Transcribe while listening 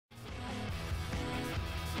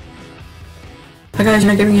Hi guys,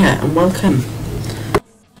 Megan here, and welcome.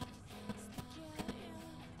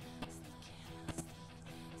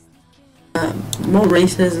 More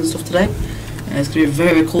races and stuff today. It's going to be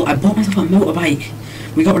very cool. I bought myself a motorbike.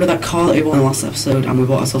 We got rid of that car that we bought in the last episode, and we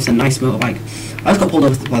bought ourselves a nice motorbike. I just got pulled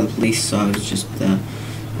over by the police, so I was just,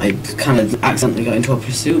 I kind of accidentally got into a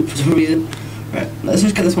pursuit for some reason. Right, let's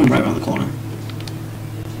just get this one right around the corner.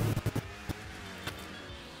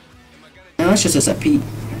 Now that's just a set Pete.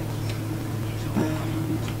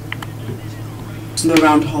 Just go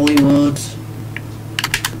around Hollywood.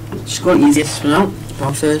 Just go on easiest for now, for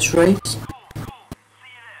our first race.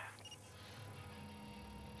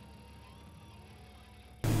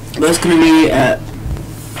 But it's going to be, I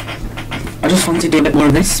just wanted to do a bit more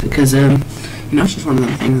of this because, you know, it's just one of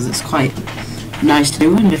them things that's quite nice to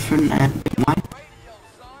do in a different way.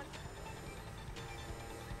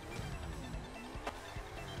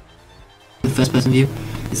 The first person view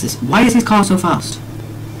is this. Why is this car so fast?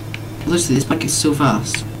 Literally, this bike is so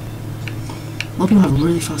fast. A lot of people have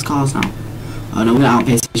really fast cars now. Oh no, we're going to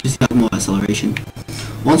outpace it, just have more acceleration.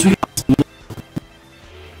 Once we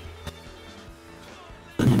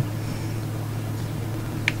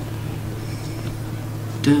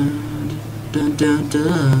dun dun dun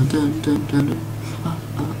dun dun dun dun.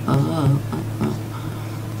 Oh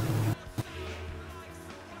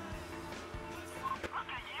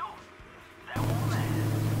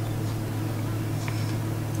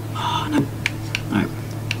no. Alright.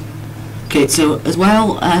 Okay, so as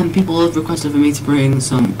well, people have requested for me to bring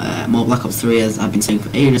some more Black Ops 3, as I've been saying for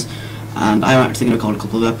ages, and I'm actually going to record a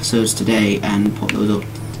couple of episodes today and put those up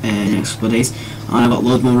in the next couple of days. And I've got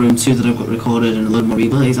loads more Room 2 that I've got recorded, and a load more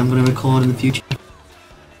replays I'm going to record in the future.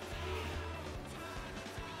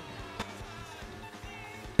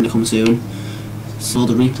 Going to come soon. So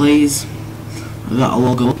the replays, that'll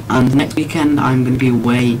all go up. And next weekend I'm going to be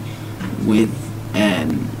away with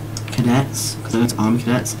cadets, because I go to Army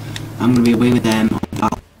Cadets. I'm going to be away with them on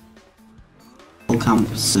battle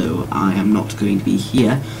camp, so I am not going to be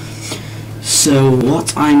here. So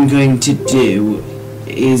what I'm going to do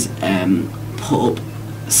is put up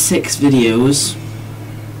 6 videos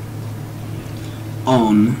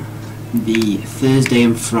on the Thursday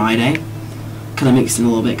and Friday. Kind of mixed in a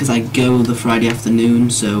little bit because I go the Friday afternoon,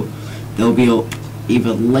 so they'll be up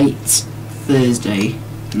either late Thursday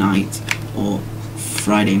night or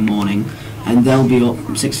Friday morning, and they'll be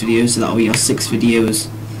up 6 videos, so that'll be your 6 videos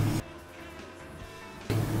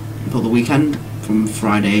for the weekend from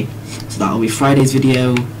Friday. So that'll be Friday's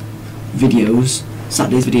videos,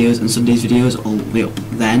 Saturday's videos and Sunday's videos will be up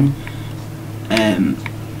then.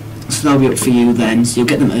 So they'll be up for you then, so you'll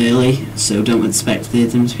get them early, so don't expect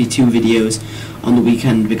them to be 2 videos on the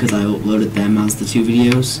weekend because I uploaded them as the 2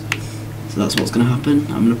 videos. So that's what's going to happen.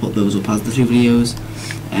 I'm going to put those up as the 2 videos,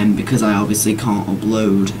 because I obviously can't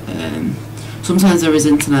upload. Sometimes there is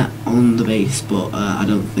internet on the base, but I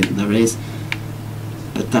don't think there is.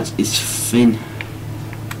 But that is fine.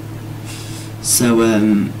 So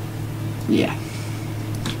yeah.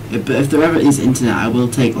 But if there ever is internet, I will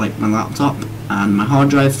take like my laptop and my hard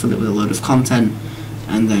drive, fill it with a load of content,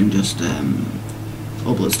 and then just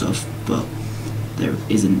upload stuff. But there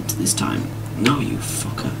isn't this time. No, you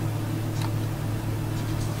fucker.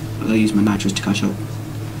 I'll use my nitrous to catch up.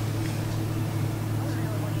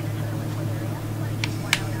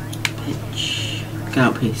 Bitch. Get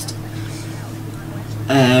outpaced.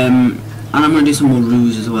 And I'm gonna do some more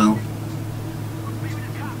roos as well,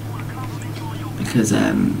 because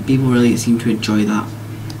people really seem to enjoy that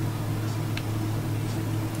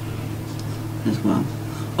as well.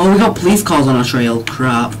 Oh, we got police cars on our trail.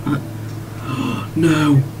 Crap. No.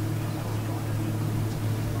 No.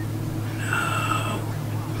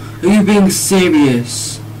 Are you being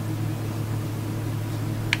serious?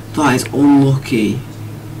 That is unlucky.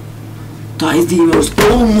 That is the most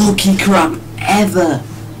unlucky crap ever.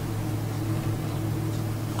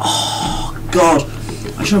 Oh god.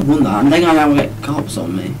 I should have won that. I'm thinking I now get cops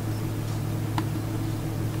on me.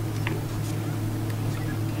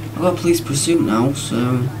 I've got police pursuit now,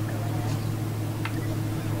 so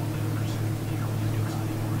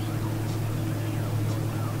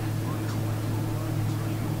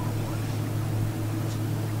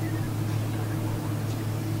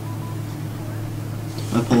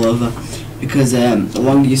I pull over because the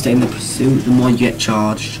longer you stay in the pursuit, the more you get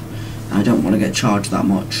charged. And I don't want to get charged that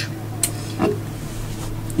much.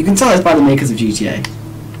 You can tell it's by the makers of GTA.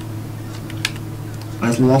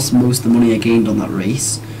 I've lost most of the money I gained on that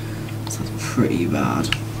race, so that's pretty bad.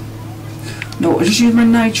 No, I just used my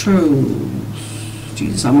nitros.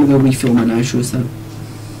 Jesus, I'm gonna go refill my nitros then.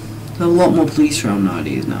 There's a lot more police around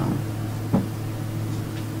nowadays now.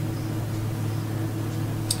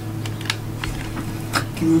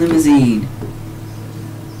 fucking limousine.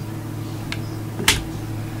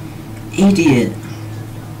 Idiot.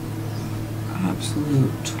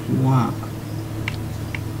 Absolute twat.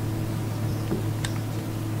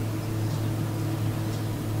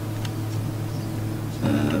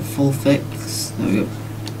 Full fix. There we go.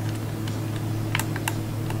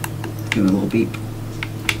 Give it a little beep.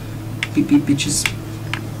 Beep beep bitches.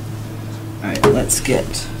 Alright, let's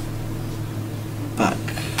get back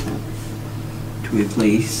to a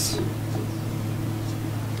place.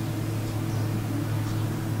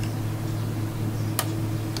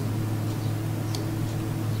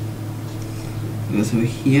 Go through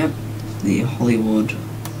here, the Hollywood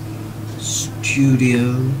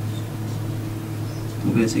Studios.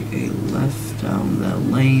 We're going to take a left down their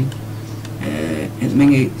lane. Hit the main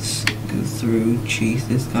gates, go through, chase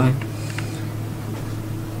this guy.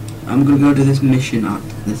 I'm going to go do this mission at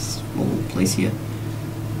this little place here.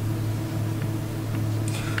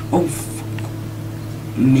 Oh,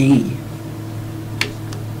 fuck me.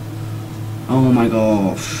 Oh my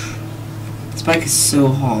gosh. This bike is so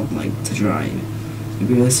hard, like, to drive. You'd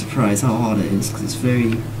be really surprised how hard it is, because it's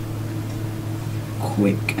very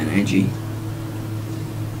quick and edgy.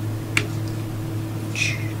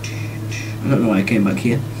 I don't know why I came back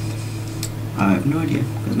here. I have no idea,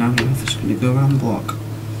 because now I'm just going to go around the block.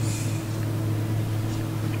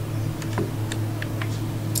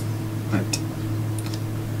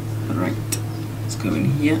 Right. Let's go in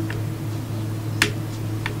here.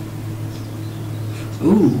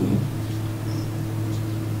 Ooh.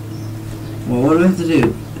 Well, what do we have to do?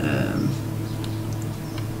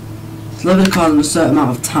 Deliver the car in a certain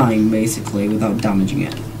amount of time, basically, without damaging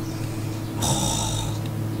it.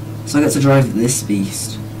 So I get to drive this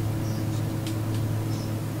beast.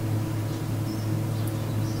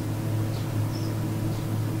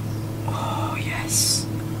 Oh, yes.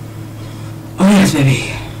 Oh, yes,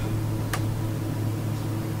 baby.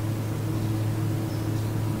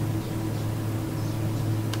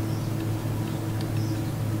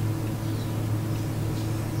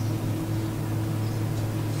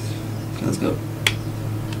 Okay, let's go.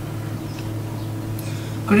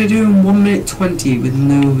 Gonna do 1 minute 20 with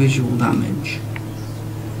no visual damage.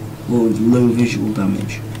 Or with low visual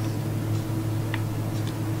damage.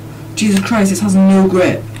 Jesus Christ, this has no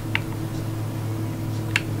grip.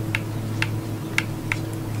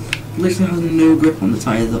 Literally has no grip on the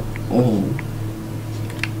tyres at all.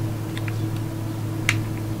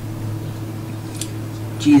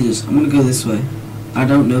 Jesus, I'm gonna go this way. I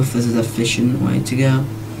don't know if there's an efficient way to go.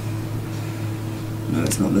 No,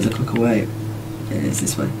 it's not. There's a quicker way. It is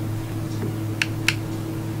this way.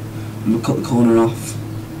 I'm gonna cut the corner off.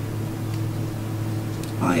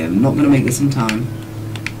 I am not gonna make this in time.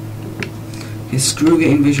 Okay, screw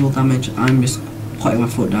getting visual damage. I'm just putting my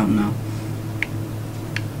foot down now.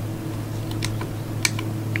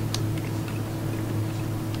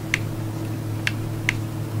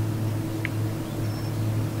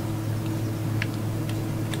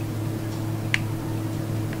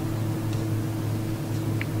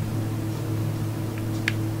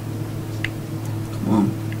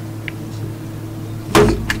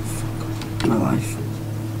 My life.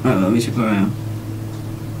 Right, let me check where I am.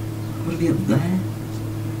 I want to be up there.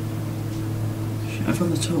 Shit, I've gone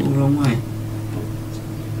the total wrong way.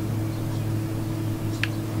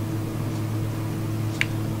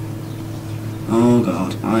 Oh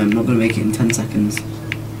god, I am not going to make it in 10 seconds.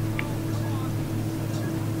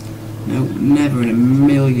 No, never in a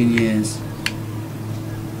million years.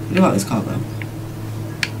 What about this car though?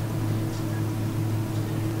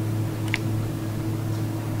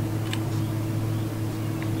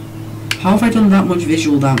 How have I done that much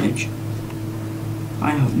visual damage?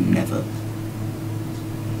 I have never.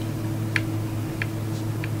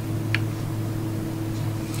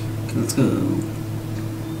 Okay, let's go.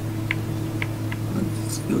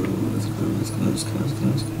 Let's go, let's go, let's go, let's go, let's go,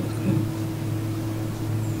 let's go, let's go.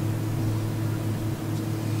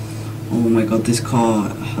 Oh my god, this car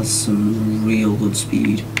has some real good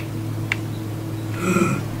speed.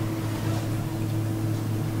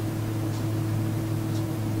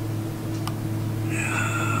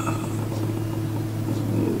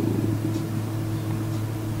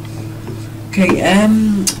 Okay,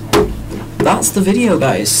 that's the video,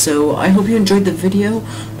 guys. So I hope you enjoyed the video.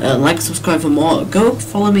 Like, subscribe for more. Go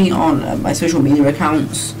follow me on my social media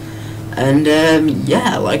accounts, and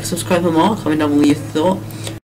yeah, like, subscribe for more. Comment down below your thought.